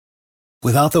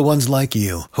Without the ones like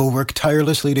you, who work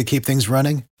tirelessly to keep things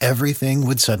running, everything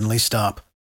would suddenly stop.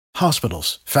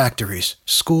 Hospitals, factories,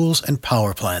 schools, and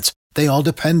power plants, they all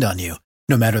depend on you.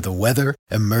 No matter the weather,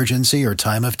 emergency, or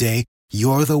time of day,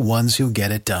 you're the ones who get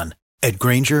it done. At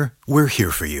Grainger, we're here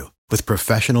for you with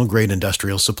professional-grade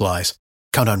industrial supplies.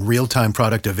 Count on real-time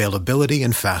product availability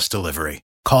and fast delivery.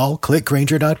 Call, click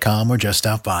Grainger.com, or just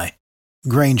stop by.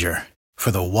 Grainger, for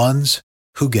the ones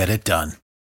who get it done.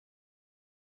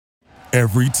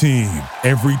 Every team,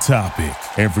 every topic,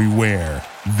 everywhere.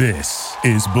 This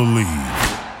is Believe.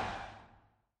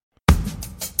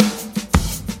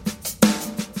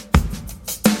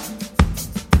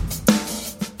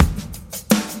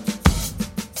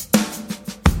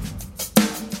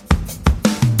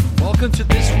 Welcome to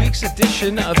this week's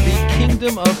edition of the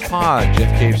Kingdom of Pod.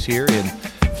 Jeff Caves here in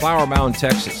Flower Mound,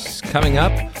 Texas. Coming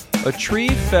up, a tree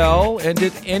fell, and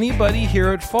did anybody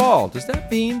hear it fall? Does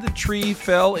that mean the tree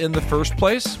fell in the first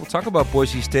place? We'll talk about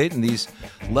Boise State and these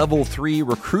level 3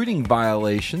 recruiting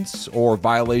violations or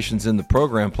violations in the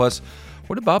program. Plus,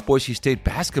 what about Boise State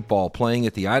basketball playing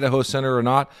at the Idaho Center or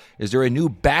not? Is there a new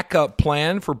backup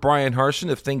plan for Bryan Harsin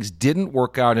if things didn't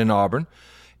work out in Auburn?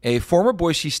 A former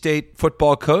Boise State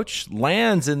football coach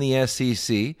lands in the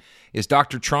SEC. Is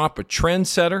Dr. Trump a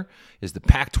trendsetter? Is the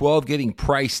Pac-12 getting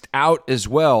priced out as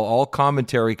well? All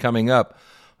commentary coming up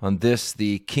on this,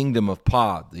 the Kingdom of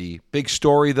Pod. The big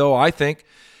story, though, I think,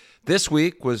 this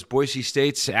week was Boise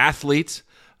State's athletes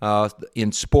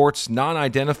in sports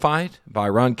non-identified by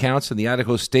run counts in the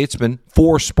Idaho Statesman.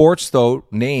 4 sports, though,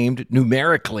 named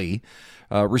numerically,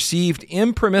 received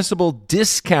impermissible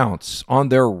discounts on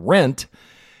their rent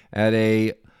at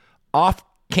a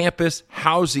off-campus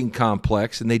housing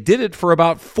complex, and they did it for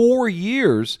about 4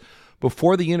 years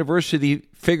before the university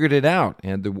figured it out.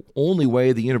 And the only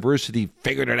way the university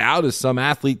figured it out is some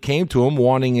athlete came to him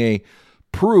wanting a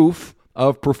proof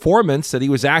of performance that he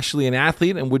was actually an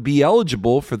athlete and would be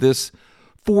eligible for this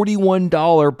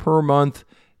 $41 per month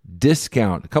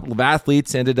discount. A couple of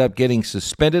athletes ended up getting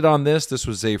suspended on this. This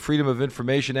was a Freedom of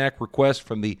Information Act request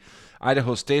from the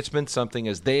Idaho Statesman, something,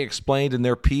 as they explained in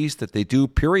their piece, that they do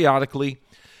periodically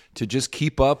to just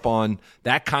keep up on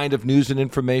that kind of news and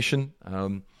information.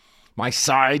 My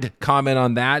side comment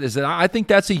on that is that I think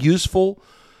that's a useful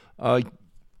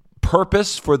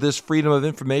purpose for this Freedom of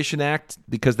Information Act,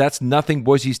 because that's nothing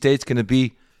Boise State's going to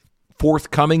be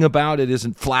forthcoming about. It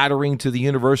isn't flattering to the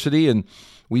university, and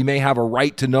we may have a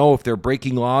right to know if they're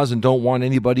breaking laws and don't want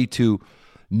anybody to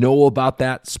know about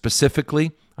that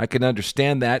specifically. I can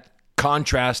understand that,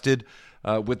 contrasted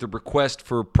with the request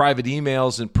for private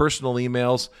emails and personal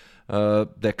emails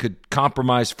that could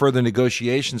compromise further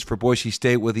negotiations for Boise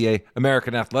State with the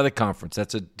American Athletic Conference.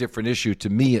 That's a different issue to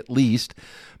me, at least.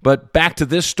 But back to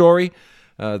this story,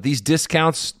 these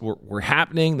discounts were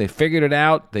happening. They figured it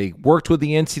out. They worked with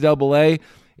the NCAA.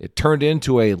 It turned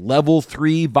into a level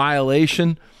 3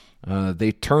 violation.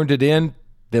 They turned it in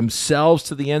themselves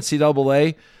to the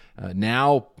NCAA.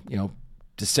 Now,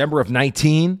 December of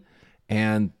 19,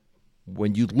 and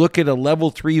when you look at a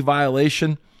level 3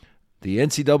 violation, the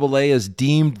NCAA has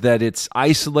deemed that it's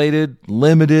isolated,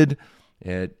 limited,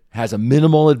 it has a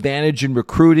minimal advantage in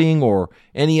recruiting or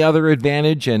any other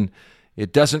advantage, and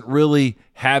it doesn't really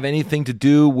have anything to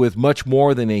do with much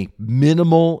more than a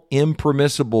minimal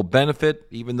impermissible benefit.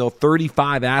 Even though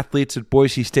 35 athletes at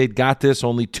Boise State got this,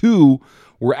 only 2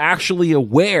 were actually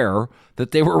aware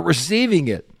that they were receiving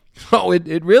it. So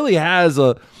it really has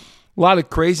a lot of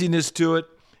craziness to it.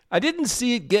 I didn't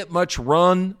see it get much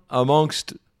run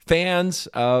amongst fans.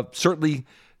 Certainly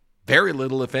very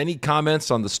little, if any, comments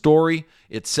on the story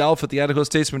itself at the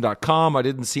IdahoStatesman.com. I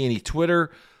didn't see any Twitter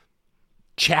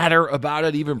chatter about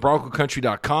it, even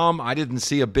BroncoCountry.com. I didn't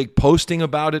see a big posting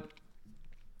about it.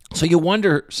 So you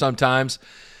wonder sometimes,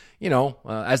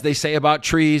 as they say about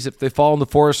trees, if they fall in the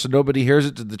forest and nobody hears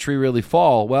it, did the tree really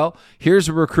fall? Well, here's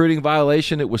a recruiting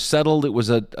violation. It was settled. It was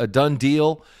a done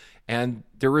deal. And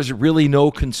there is really no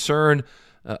concern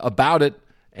about it.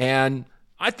 And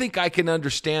I think I can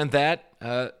understand that.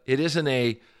 It isn't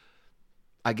a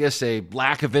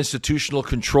lack of institutional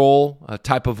control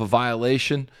type of a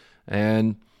violation.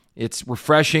 And it's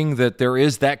refreshing that there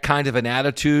is that kind of an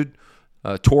attitude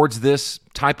towards this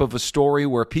type of a story,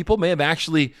 where people may have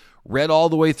actually read all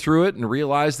the way through it and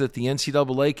realized that the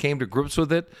NCAA came to grips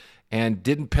with it and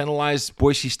didn't penalize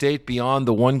Boise State beyond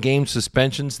the 1-game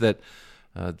suspensions that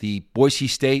the Boise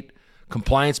State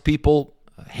compliance people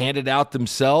handed out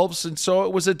themselves. And so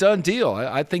it was a done deal.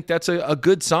 I think that's a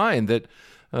good sign that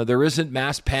there isn't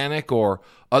mass panic or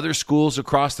other schools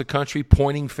across the country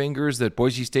pointing fingers that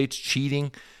Boise State's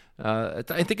cheating.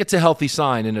 I think it's a healthy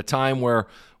sign in a time where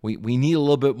we need a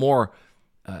little bit more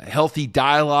healthy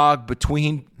dialogue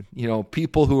between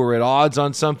people who are at odds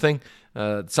on something,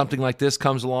 something like this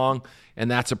comes along, and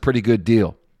that's a pretty good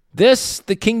deal.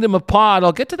 The Kingdom of Pod,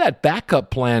 I'll get to that backup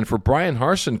plan for Bryan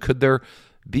Harsin. Could there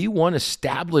be one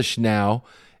established now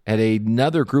at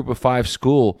another Group of 5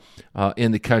 school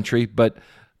in the country? But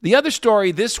the other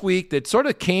story this week that sort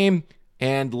of came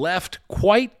and left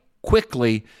quite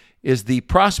quickly is the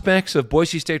prospects of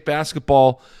Boise State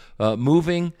basketball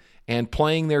moving and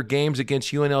playing their games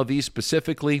against UNLV,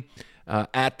 specifically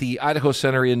at the Idaho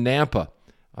Center in Nampa.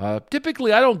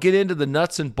 Typically, I don't get into the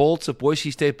nuts and bolts of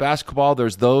Boise State basketball.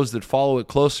 There's those that follow it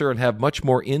closer and have much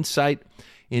more insight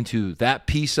into that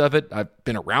piece of it. I've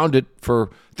been around it for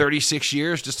 36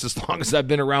 years, just as long as I've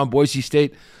been around Boise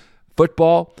State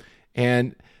football.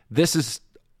 And this is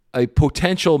a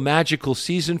potential magical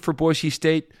season for Boise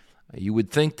State. You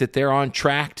would think that they're on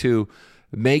track to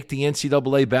make the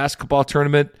NCAA basketball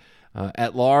tournament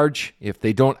at large. If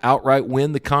they don't outright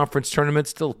win the conference tournament,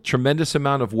 still a tremendous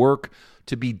amount of work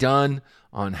to be done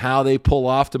on how they pull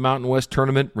off the Mountain West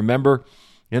tournament. Remember,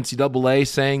 NCAA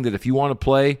saying that if you want to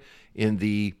play in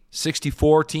the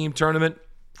 64-team tournament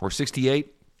or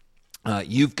 68,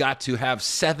 you've got to have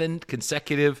 7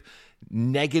 consecutive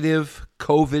negative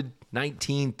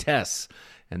COVID-19 tests.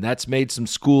 And that's made some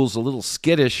schools a little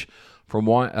skittish from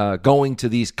going to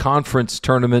these conference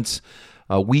tournaments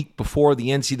a week before the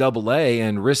NCAA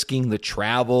and risking the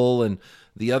travel and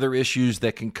the other issues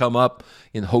that can come up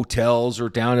in hotels or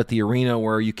down at the arena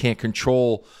where you can't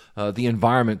control the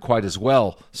environment quite as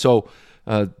well. So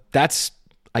that's,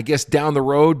 I guess, down the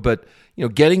road, but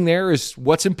getting there is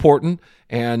what's important,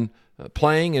 and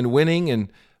playing and winning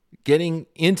and getting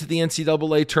into the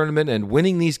NCAA tournament and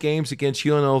winning these games against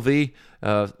UNLV,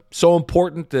 so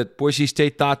important that Boise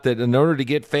State thought that in order to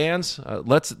get fans,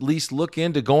 let's at least look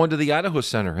into going to the Idaho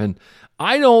Center. And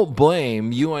I don't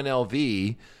blame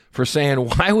UNLV for saying,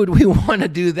 why would we want to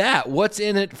do that? What's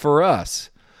in it for us?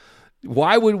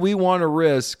 Why would we want to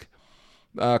risk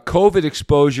COVID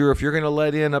exposure if you're going to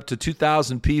let in up to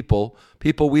 2,000 people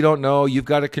we don't know, you've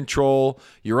got to control?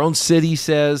 Your own city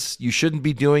says you shouldn't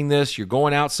be doing this. You're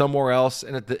going out somewhere else.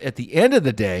 And at the end of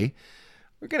the day,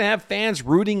 we're going to have fans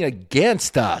rooting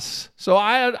against us. So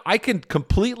I can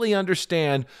completely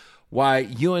understand why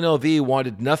UNLV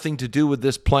wanted nothing to do with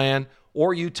this plan,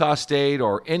 or Utah State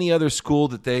or any other school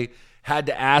that they had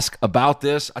to ask about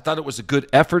this. I thought it was a good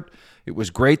effort. It was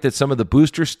great that some of the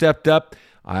boosters stepped up.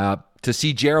 To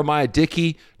see Jeremiah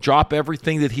Dickey drop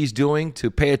everything that he's doing to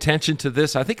pay attention to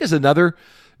this, I think is another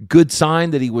good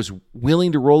sign that he was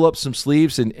willing to roll up some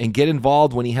sleeves and get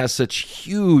involved when he has such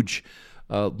huge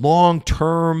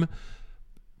long-term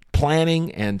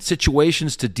planning and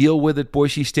situations to deal with at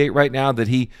Boise State right now, that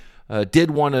he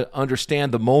did want to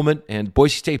understand the moment. And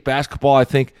Boise State basketball, I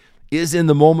think, is in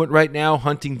the moment right now,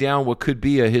 hunting down what could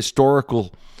be a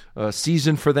historical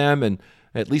season for them. And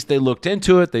at least they looked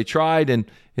into it, they tried, and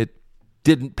it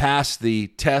didn't pass the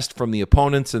test from the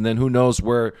opponents, and then who knows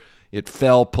where it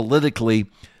fell politically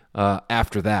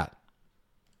after that.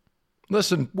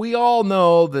 Listen, we all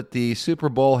know that the Super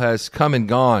Bowl has come and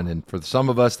gone, and for some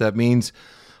of us that means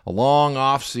a long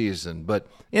off season. But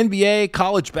NBA,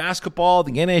 college basketball,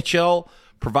 the NHL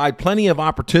provide plenty of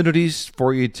opportunities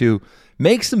for you to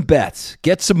make some bets,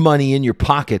 get some money in your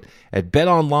pocket at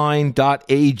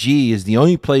betonline.ag is the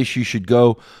only place you should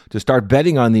go to start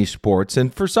betting on these sports.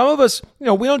 And for some of us, we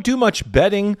don't do much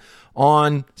betting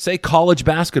on, say, college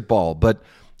basketball, but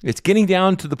it's getting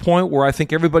down to the point where I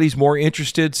think everybody's more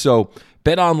interested. So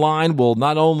BetOnline will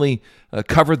not only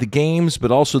cover the games,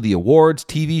 but also the awards,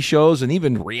 TV shows, and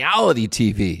even reality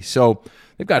TV. So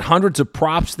they've got hundreds of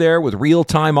props there with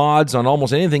real-time odds on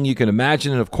almost anything you can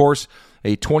imagine. And, of course,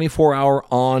 a 24-hour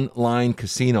online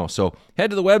casino. So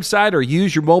head to the website or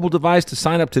use your mobile device to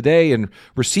sign up today and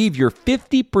receive your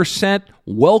 50%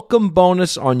 welcome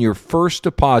bonus on your first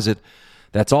deposit.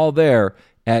 That's all there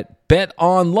at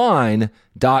betonline.ag,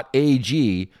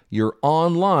 your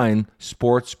online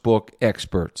sportsbook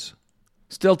experts.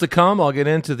 Still to come, I'll get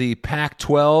into the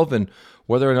Pac-12 and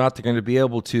whether or not they're going to be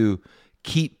able to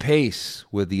keep pace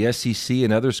with the SEC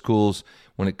and other schools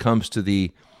when it comes to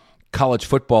the college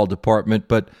football department.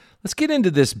 But let's get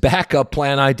into this backup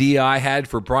plan idea I had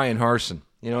for Bryan Harsin.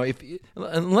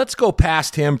 And let's go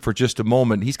past him for just a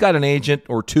moment. He's got an agent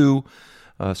or two,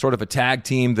 sort of a tag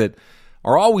team that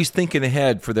are always thinking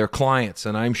ahead for their clients,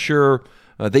 and I'm sure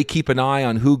they keep an eye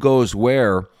on who goes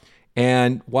where.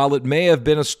 And while it may have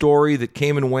been a story that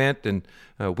came and went, and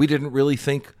we didn't really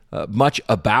think much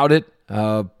about it,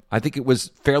 I think it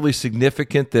was fairly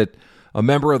significant that a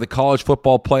member of the College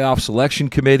Football Playoff Selection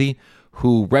Committee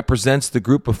who represents the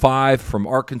Group of 5 from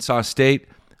Arkansas State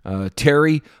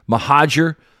Terry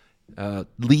Mohajir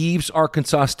leaves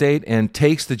Arkansas State and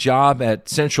takes the job at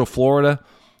Central Florida.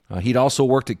 He'd also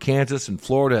worked at Kansas and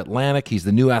Florida Atlantic. He's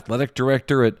the new athletic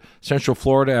director at Central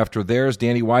Florida after theirs.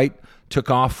 Danny White took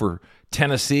off for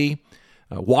Tennessee.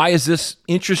 Why is this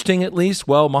interesting, at least?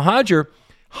 Well, Mohajir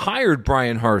hired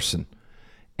Bryan Harsin,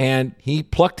 and he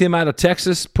plucked him out of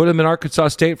Texas, put him in Arkansas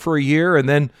State for a year, and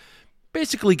then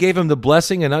basically gave him the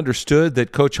blessing and understood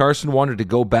that Coach Harsin wanted to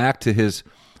go back to his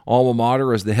alma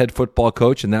mater as the head football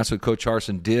coach, and that's what Coach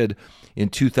Harsin did in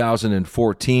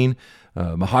 2014.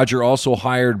 Mohajir also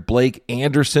hired Blake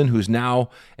Anderson, who's now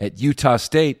at Utah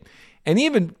State. And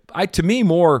even, to me,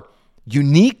 more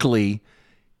uniquely,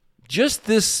 just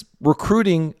this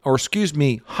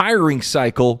hiring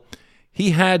cycle,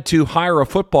 he had to hire a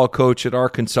football coach at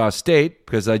Arkansas State,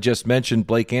 because I just mentioned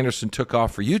Blake Anderson took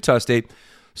off for Utah State.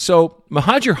 So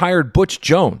Mohajir hired Butch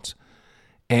Jones.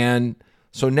 And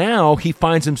so now he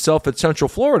finds himself at Central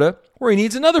Florida where he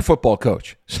needs another football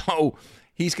coach. So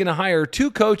he's going to hire two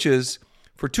coaches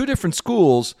for two different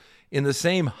schools in the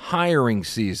same hiring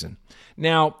season.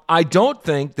 Now, I don't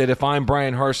think that if I'm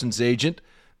Bryan Harsin's agent,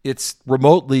 it's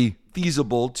remotely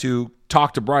feasible to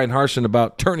talk to Bryan Harsin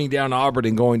about turning down Auburn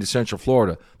and going to Central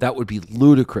Florida. That would be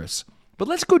ludicrous. But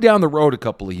let's go down the road a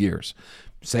couple of years.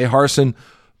 Say Harsin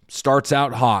starts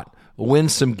out hot,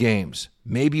 wins some games,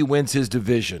 maybe wins his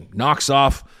division, knocks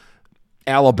off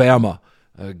Alabama,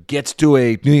 gets to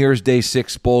a New Year's Day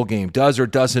 6 bowl game, does or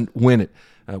doesn't win it.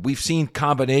 We've seen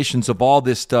combinations of all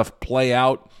this stuff play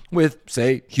out with,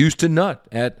 say, Houston Nutt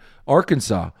at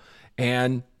Arkansas.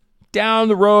 And down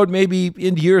the road, maybe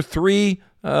in year 3,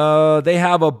 they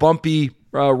have a bumpy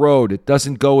road. It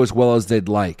doesn't go as well as they'd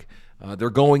like. They're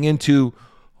going into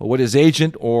what his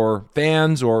agent or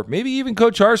fans or maybe even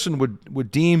Coach Harsin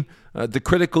would deem the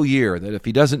critical year, that if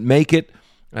he doesn't make it,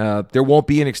 there won't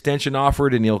be an extension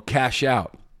offered and he'll cash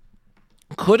out.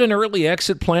 Could an early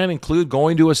exit plan include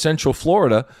going to a Central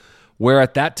Florida where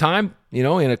at that time, in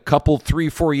a couple,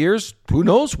 3-4 years, who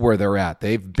knows where they're at?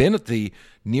 They've been at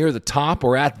near the top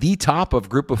or at the top of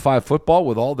Group of 5 football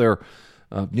with all their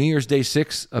New Year's Day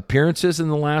 6 appearances in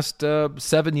the last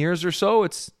 7 years or so.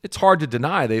 It's hard to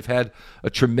deny they've had a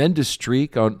tremendous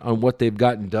streak on what they've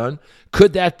gotten done.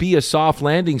 Could that be a soft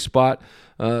landing spot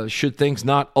should things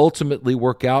not ultimately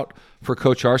work out for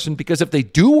Coach Harsin? Because if they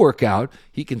do work out,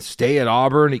 he can stay at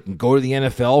Auburn, he can go to the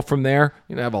NFL from there.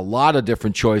 Have a lot of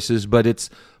different choices, but it's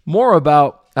more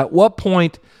about at what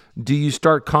point do you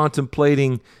start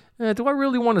contemplating, do I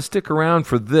really want to stick around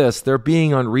for this? They're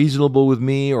being unreasonable with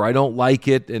me, or I don't like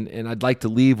it, and I'd like to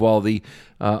leave while the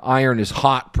iron is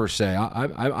hot, per se.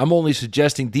 I'm only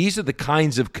suggesting these are the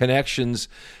kinds of connections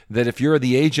that if you're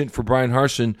the agent for Bryan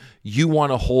Harsin, you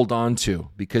want to hold on to,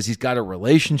 because he's got a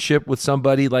relationship with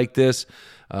somebody like this.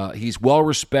 He's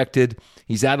well-respected.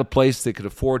 He's at a place that could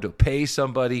afford to pay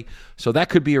somebody. So that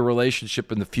could be a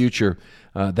relationship in the future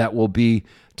that will be,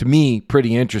 to me,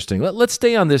 pretty interesting. Let's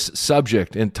stay on this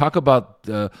subject and talk about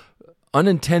the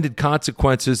unintended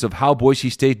consequences of how Boise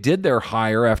State did their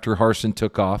hire after Harsin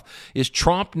took off. Is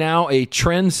Tromp now a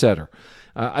trendsetter?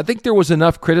 I think there was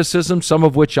enough criticism, some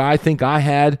of which I think I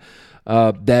had,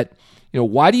 that,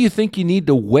 why do you think you need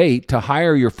to wait to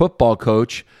hire your football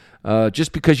coach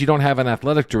just because you don't have an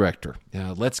athletic director?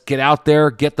 Let's get out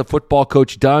there, get the football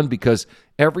coach done, because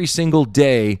every single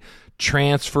day,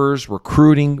 transfers,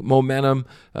 recruiting momentum,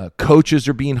 coaches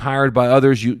are being hired by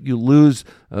others. You lose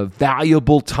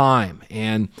valuable time.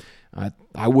 And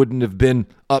I wouldn't have been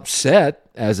upset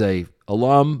as a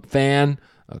alum, fan,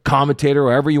 a commentator,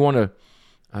 however you want to,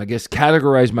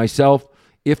 categorize myself,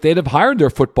 if they'd have hired their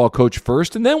football coach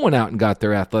first and then went out and got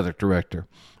their athletic director.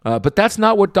 But that's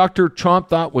not what Dr. Tromp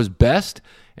thought was best.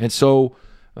 And so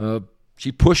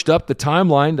she pushed up the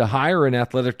timeline to hire an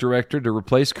athletic director to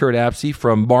replace Curt Apsey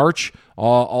from March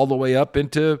all the way up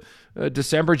into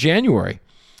December, January.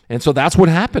 And so that's what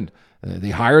happened. They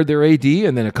hired their AD,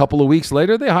 and then a couple of weeks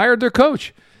later, they hired their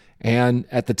coach. And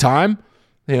at the time,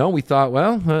 we thought,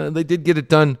 they did get it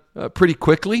done pretty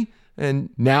quickly. And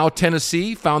now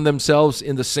Tennessee found themselves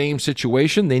in the same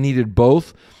situation. They needed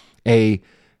both a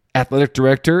athletic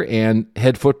director and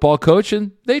head football coach,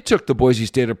 and they took the Boise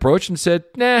State approach and said,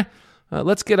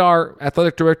 let's get our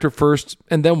athletic director first,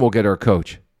 and then we'll get our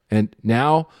coach. And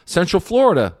now Central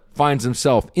Florida finds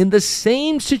himself in the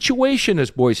same situation as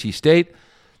Boise State,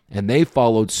 and they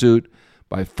followed suit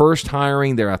by first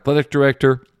hiring their athletic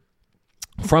director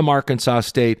from Arkansas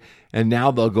State, and now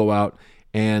they'll go out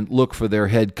and look for their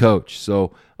head coach.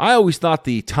 So I always thought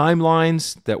the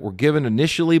timelines that were given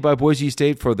initially by Boise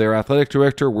State for their athletic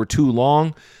director were too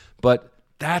long, but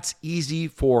that's easy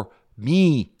for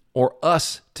me or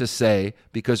us to say,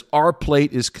 because our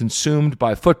plate is consumed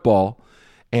by football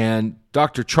and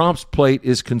Dr. Trump's plate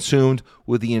is consumed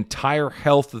with the entire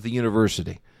health of the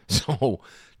university. So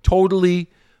totally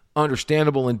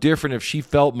understandable and different if she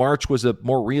felt March was a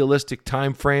more realistic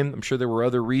time frame. I'm sure there were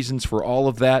other reasons for all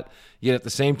of that. Yet at the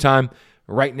same time,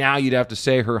 right now you'd have to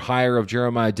say her hire of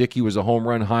Jeremiah Dickey was a home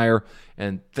run hire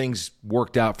and things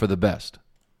worked out for the best.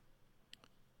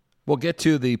 We'll get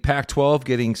to the Pac-12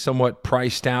 getting somewhat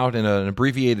priced out in an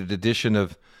abbreviated edition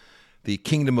of the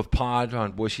Kingdom of Pod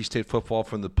on Boise State football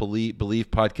from the Believe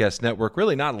Podcast Network.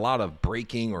 Really not a lot of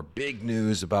breaking or big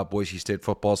news about Boise State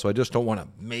football, so I just don't want to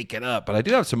make it up. But I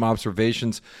do have some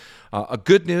observations. A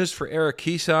good news for Eric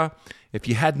Kiesau. If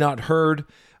you had not heard,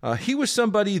 he was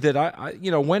somebody that I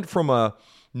went from a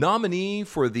nominee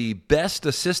for the best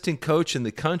assistant coach in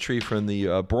the country from the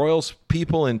Broyles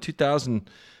people in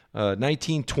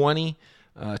 2019-20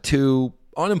 to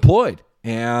unemployed.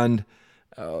 And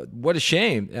what a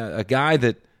shame. A guy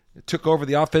that took over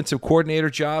the offensive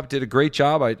coordinator job, did a great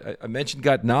job. I mentioned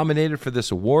got nominated for this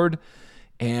award.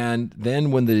 And then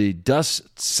when the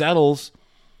dust settles,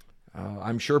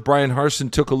 I'm sure Brian Harsin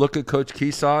took a look at Coach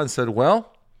Kiesau and said,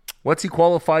 well, what's he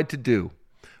qualified to do?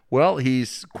 Well,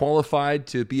 he's qualified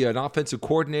to be an offensive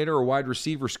coordinator or wide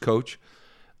receivers coach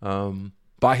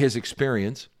by his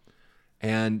experience.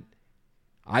 And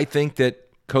I think that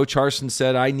Coach Harsin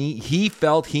said he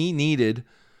felt he needed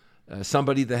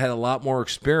somebody that had a lot more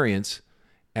experience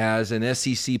as an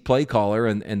SEC play caller,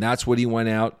 and that's what he went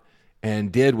out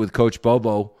and did with Coach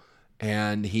Bobo,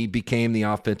 and he became the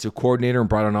offensive coordinator and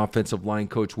brought an offensive line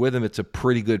coach with him. It's a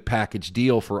pretty good package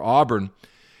deal for Auburn.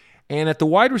 And at the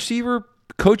wide receiver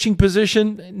coaching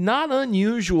position, not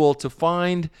unusual to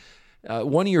find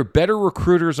one of your better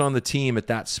recruiters on the team at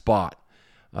that spot.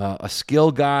 A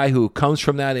skill guy who comes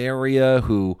from that area,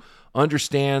 who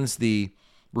understands the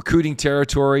recruiting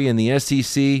territory in the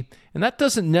SEC, and that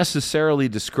doesn't necessarily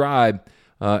describe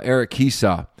Eric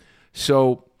Kiesau.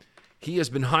 So he has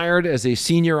been hired as a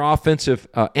senior offensive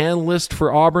analyst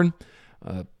for Auburn.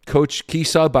 Coach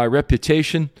Kiesau, by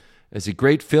reputation, is a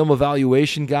great film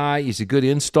evaluation guy. He's a good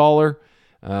installer.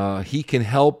 He can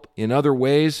help in other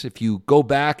ways. If you go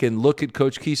back and look at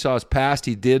Coach Kiesau's past,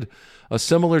 he did a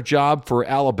similar job for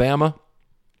Alabama.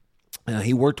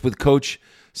 He worked with Coach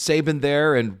Saban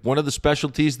there, and one of the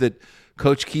specialties that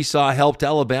Coach Kiesau helped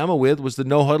Alabama with was the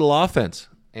no-huddle offense.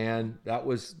 And that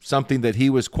was something that he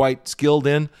was quite skilled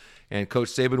in, and Coach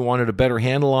Saban wanted a better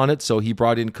handle on it, so he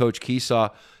brought in Coach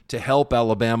Kiesau to help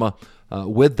Alabama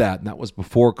with that. And that was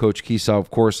before Coach Kiesau,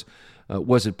 of course,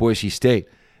 was at Boise State.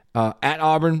 At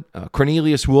Auburn,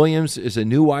 Cornelius Williams is a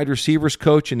new wide receivers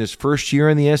coach in his first year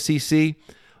in the SEC.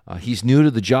 He's new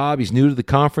to the job. He's new to the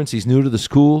conference. He's new to the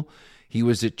school. He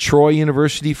was at Troy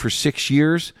University for 6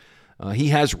 years. He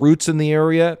has roots in the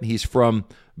area. He's from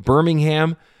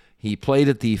Birmingham. He played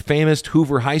at the famous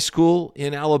Hoover High School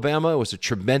in Alabama. Was a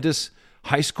tremendous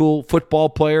high school football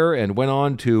player and went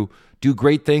on to do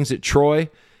great things at Troy.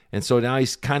 And so now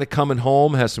he's kind of coming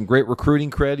home, has some great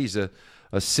recruiting cred. He's a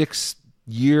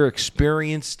 6-year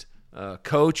experienced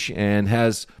coach and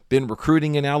has been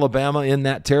recruiting in Alabama in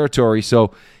that territory.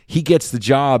 So he gets the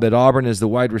job at Auburn as the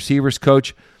wide receivers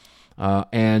coach.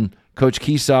 And Coach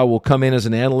Kiesau will come in as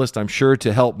an analyst, I'm sure,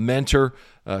 to help mentor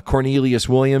Cornelius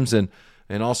Williams and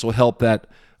also help that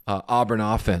Auburn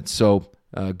offense. So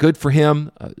good for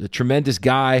him, a tremendous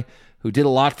guy who did a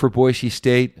lot for Boise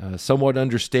State, somewhat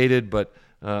understated, but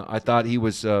I thought he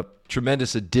was a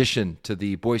tremendous addition to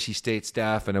the Boise State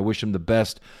staff, and I wish him the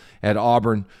best at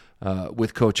Auburn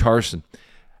with Coach Harsin.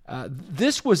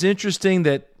 This was interesting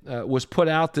that was put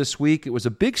out this week. It was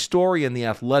a big story in The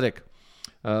Athletic.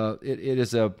 It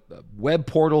is a web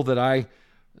portal that I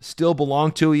still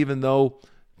belong to, even though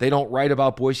they don't write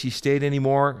about Boise State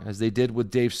anymore, as they did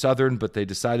with Dave Southern, but they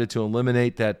decided to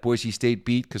eliminate that Boise State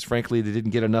beat because, frankly, they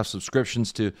didn't get enough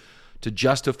subscriptions to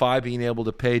justify being able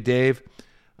to pay Dave.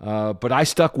 But I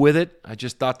stuck with it. I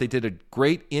just thought they did a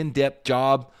great in-depth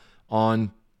job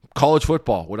on college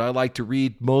football, what I like to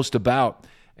read most about.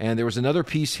 And there was another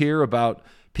piece here about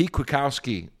Pete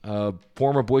Kwiatkowski, a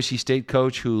former Boise State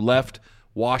coach who left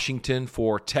Washington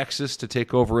for Texas to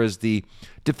take over as the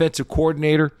defensive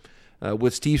coordinator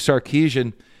with Steve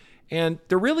Sarkisian. And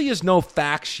there really is no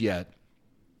facts yet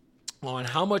on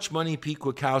how much money Pete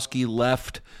Kwiatkowski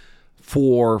left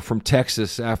from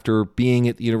Texas after being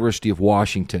at the University of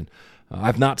Washington.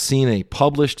 I've not seen a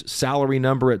published salary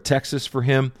number at Texas for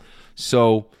him,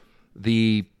 so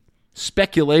the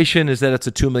speculation is that it's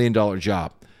a $2 million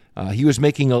job. He was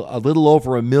making a little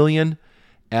over $1 million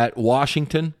at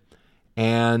Washington,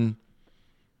 and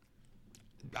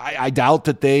I doubt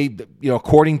that they,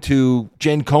 according to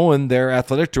Jen Cohen, their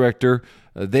athletic director,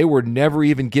 they were never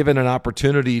even given an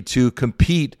opportunity to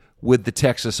compete with the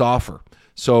Texas offer.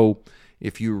 So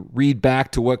if you read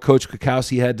back to what Coach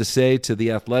Kwiatkowski had to say to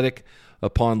The Athletic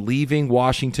upon leaving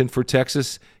Washington for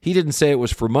Texas, he didn't say it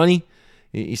was for money.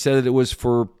 He said that it was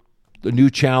for a new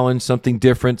challenge, something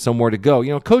different, somewhere to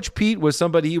go. Coach Pete was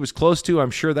somebody he was close to.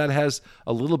 I'm sure that has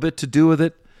a little bit to do with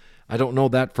it. I don't know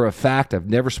that for a fact. I've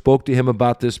never spoke to him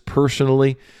about this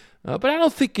personally. But I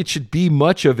don't think it should be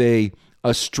much of a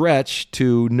stretch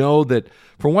to know that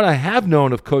from what I have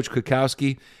known of Coach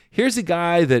Kwiatkowski, here's a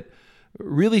guy that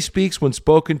really speaks when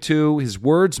spoken to. His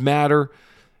words matter.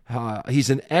 He's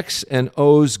an X and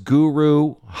O's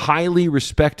guru, highly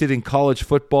respected in college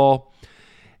football.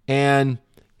 And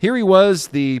here he was,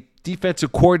 the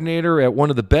defensive coordinator at one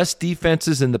of the best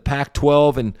defenses in the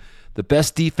Pac-12 and the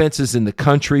best defenses in the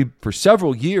country for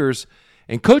several years.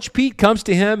 And Coach Pete comes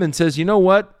to him and says, you know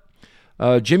what?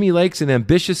 Jimmy Lake's an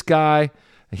ambitious guy.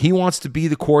 He wants to be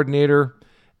the coordinator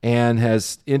and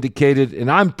has indicated, and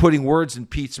I'm putting words in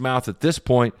Pete's mouth at this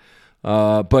point,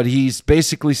 but he's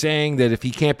basically saying that if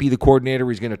he can't be the coordinator,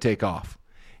 he's going to take off.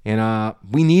 And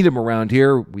we need him around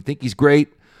here. We think he's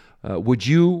great. Would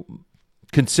you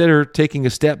consider taking a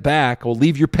step back? Well,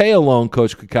 leave your pay alone,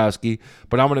 Coach Kwiatkowski,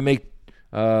 but I'm going to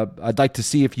I'd like to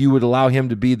see if you would allow him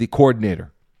to be the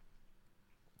coordinator.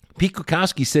 Pete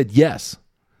Kwiatkowski said yes.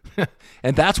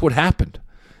 And that's what happened.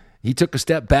 He took a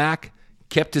step back,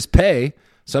 kept his pay.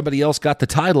 Somebody else got the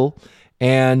title.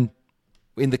 And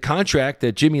in the contract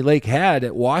that Jimmy Lake had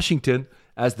at Washington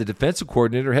as the defensive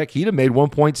coordinator, heck, he'd have made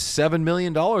 $1.7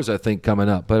 million, I think, coming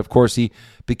up. But, of course, he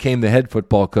became the head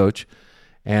football coach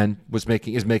and is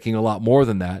making a lot more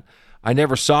than that. I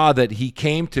never saw that he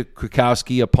came to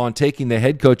Kwiatkowski upon taking the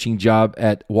head coaching job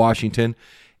at Washington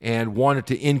and wanted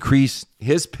to increase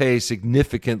his pay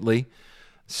significantly.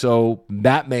 So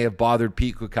that may have bothered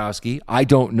Pete Kwiatkowski. I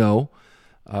don't know.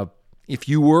 If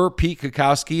you were Pete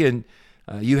Kwiatkowski and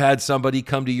you had somebody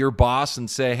come to your boss and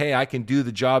say, hey, I can do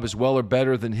the job as well or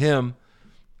better than him,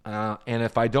 and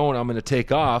if I don't, I'm going to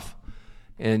take off,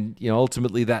 and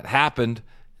ultimately that happened,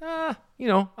 how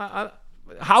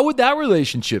would that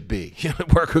relationship be?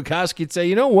 Where Kwiatkowski would say,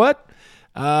 you know what?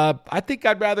 I think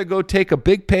I'd rather go take a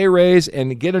big pay raise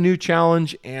and get a new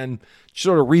challenge and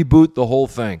sort of reboot the whole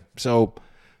thing. So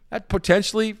that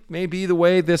potentially may be the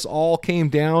way this all came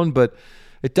down, but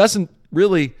it doesn't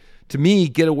really, to me,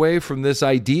 get away from this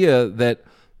idea that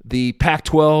the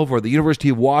Pac-12 or the University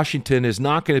of Washington is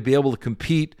not going to be able to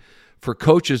compete for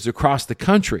coaches across the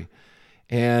country.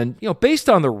 And, based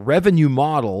on the revenue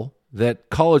model that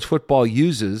college football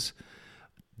uses,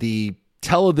 the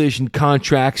television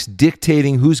contracts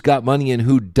dictating who's got money and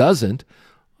who doesn't,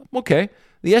 okay,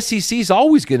 the SEC is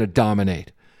always going to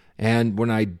dominate. And when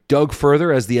I dug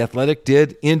further, as The Athletic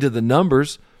did, into the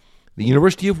numbers, the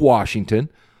University of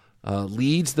Washington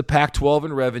leads the Pac-12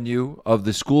 in revenue of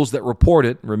the schools that report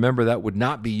it. Remember, that would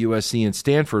not be USC and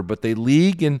Stanford, but they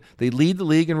lead the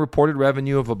league in reported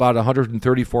revenue of about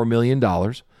 $134 million.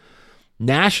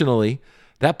 Nationally,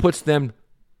 that puts them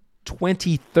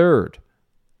 23rd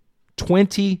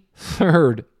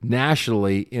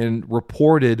nationally in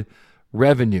reported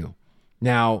revenue.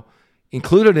 Now,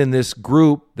 included in this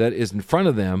group that is in front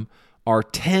of them are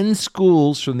 10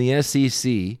 schools from the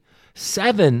SEC,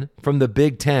 7 from the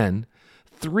Big Ten,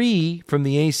 3 from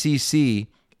the ACC,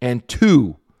 and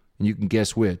 2, and you can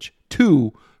guess which,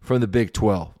 2 from the Big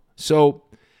 12. So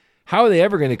how are they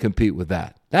ever going to compete with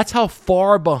that? That's how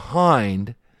far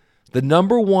behind the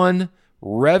number one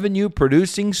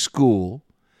revenue-producing school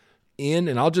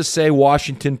and I'll just say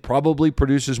Washington probably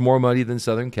produces more money than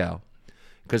Southern Cal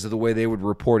because of the way they would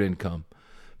report income.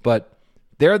 But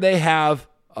there they have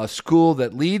a school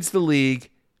that leads the league,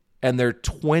 and they're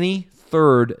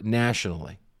 23rd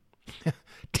nationally.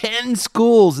 10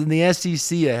 schools in the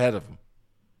SEC ahead of them.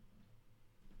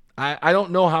 I don't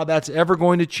know how that's ever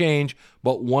going to change,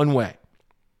 but one way.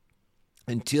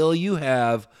 Until you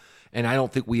have, and I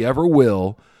don't think we ever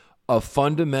will, a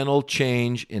fundamental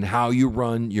change in how you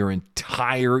run your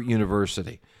entire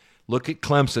university. Look at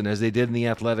Clemson, as they did in the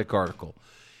Athletic article.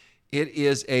 It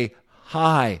is a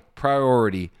high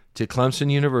priority to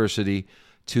Clemson University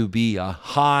to be a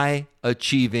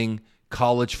high-achieving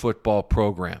college football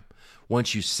program.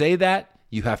 Once you say that,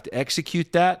 you have to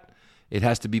execute that. It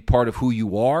has to be part of who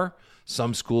you are.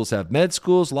 Some schools have med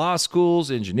schools, law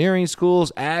schools, engineering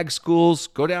schools, ag schools.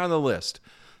 Go down the list.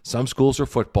 Some schools are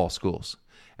football schools.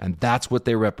 And that's what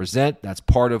they represent. That's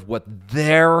part of what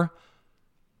their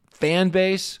fan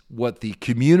base, what the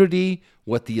community,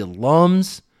 what the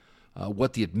alums,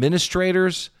 what the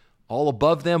administrators, all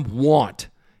above them want.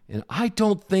 And I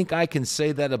don't think I can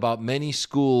say that about many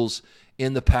schools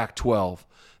in the Pac-12,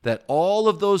 that all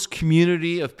of those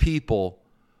community of people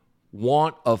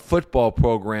want a football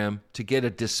program to get a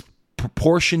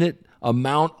disproportionate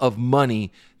amount of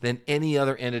money than any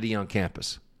other entity on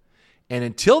campus. And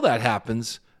until that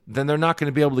happens, then they're not going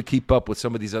to be able to keep up with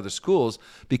some of these other schools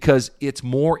because it's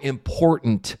more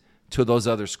important to those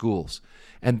other schools.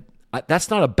 And that's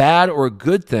not a bad or a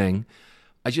good thing.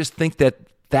 I just think that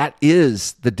that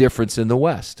is the difference in the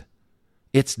West.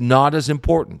 It's not as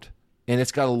important, and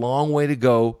it's got a long way to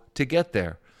go to get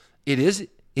there. It is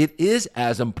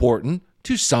as important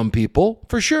to some people,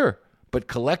 for sure, but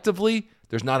collectively,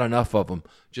 there's not enough of them.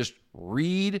 Just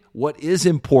read what is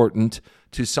important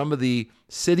to some of the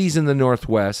cities in the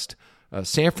Northwest,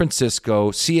 San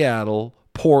Francisco, Seattle,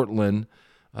 Portland,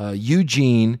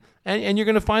 Eugene, and you're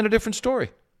going to find a different story.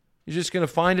 You're just going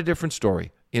to find a different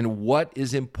story in what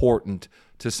is important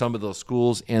to some of those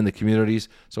schools and the communities.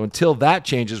 So until that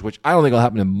changes, which I don't think will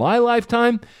happen in my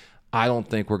lifetime, I don't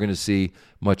think we're going to see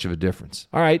much of a difference.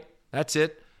 All right, that's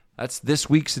it. That's this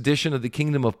week's edition of the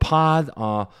Kingdom of Pod,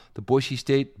 the Boise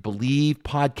State Believe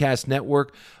Podcast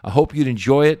Network. I hope you'd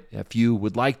enjoy it. If you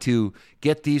would like to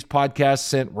get these podcasts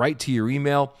sent right to your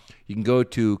email, you can go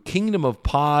to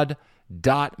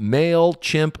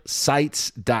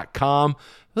kingdomofpod.mailchimpsites.com.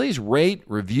 Please rate,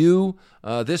 review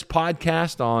this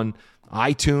podcast on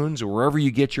iTunes or wherever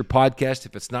you get your podcast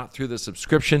if it's not through the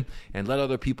subscription, and let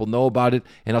other people know about it.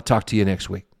 And I'll talk to you next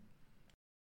week.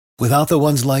 Without the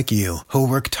ones like you, who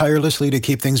work tirelessly to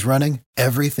keep things running,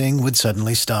 everything would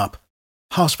suddenly stop.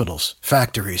 Hospitals,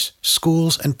 factories,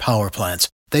 schools, and power plants,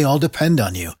 they all depend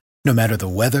on you. No matter the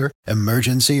weather,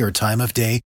 emergency, or time of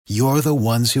day, you're the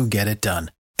ones who get it done.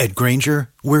 At Grainger,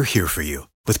 we're here for you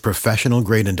with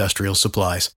professional-grade industrial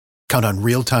supplies. Count on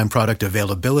real-time product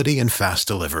availability and fast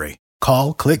delivery.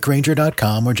 Call, click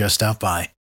Grainger.com, or just stop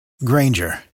by.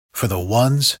 Grainger, for the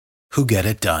ones who get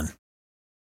it done.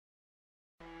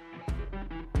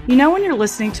 You know when you're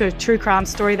listening to a true crime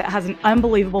story that has an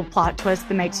unbelievable plot twist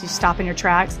that makes you stop in your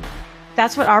tracks?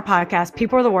 That's what our podcast,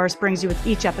 People Are the Worst, brings you with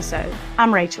each episode.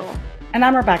 I'm Rachel. And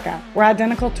I'm Rebecca. We're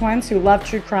identical twins who love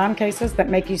true crime cases that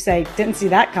make you say, didn't see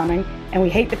that coming, and we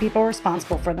hate the people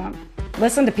responsible for them.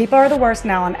 Listen to People Are the Worst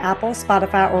now on Apple,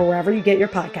 Spotify, or wherever you get your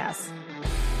podcasts.